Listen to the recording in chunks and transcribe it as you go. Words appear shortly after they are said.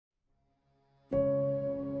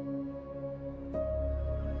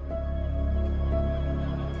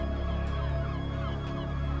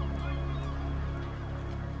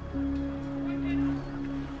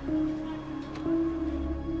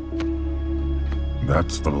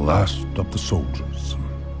That's the last of the soldiers.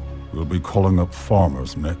 We'll be calling up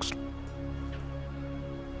farmers next.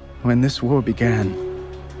 When this war began,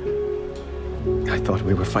 I thought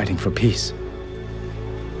we were fighting for peace.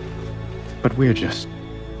 But we're just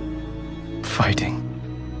fighting.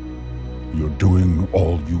 You're doing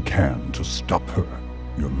all you can to stop her,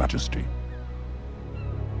 Your Majesty.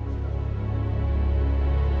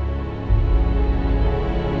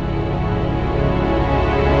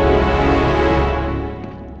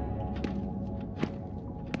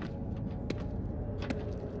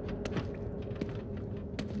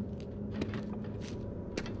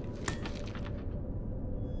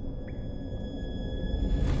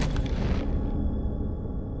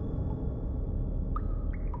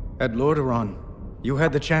 At Lordaeron, you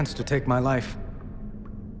had the chance to take my life.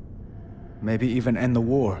 Maybe even end the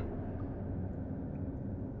war.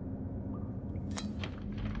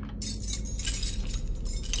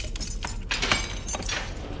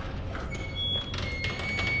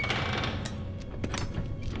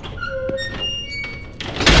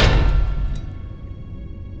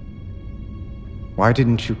 Why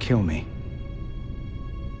didn't you kill me?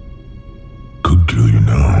 Could kill you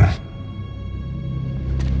now.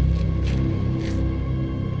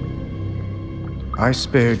 I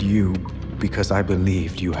spared you because I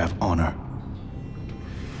believed you have honor.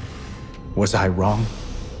 Was I wrong?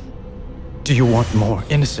 Do you want more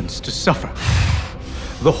innocents to suffer?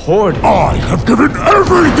 The Horde... I have given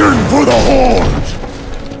everything for the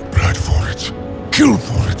Horde! Bled for it, killed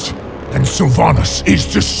for it, and Sylvanas is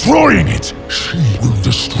destroying it! She will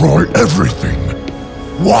destroy everything!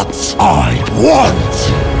 What I want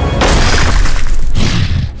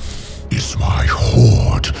is my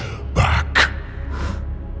Horde back.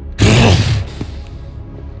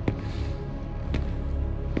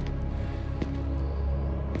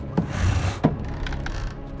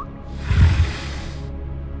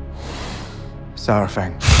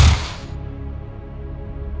 Saurfang,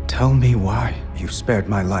 tell me why you spared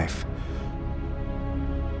my life.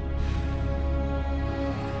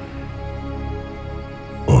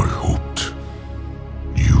 I hoped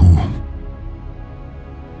you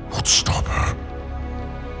would stop her.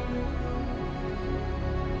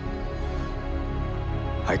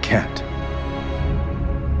 I can't.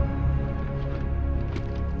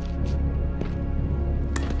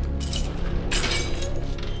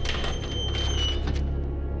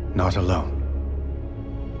 Not alone.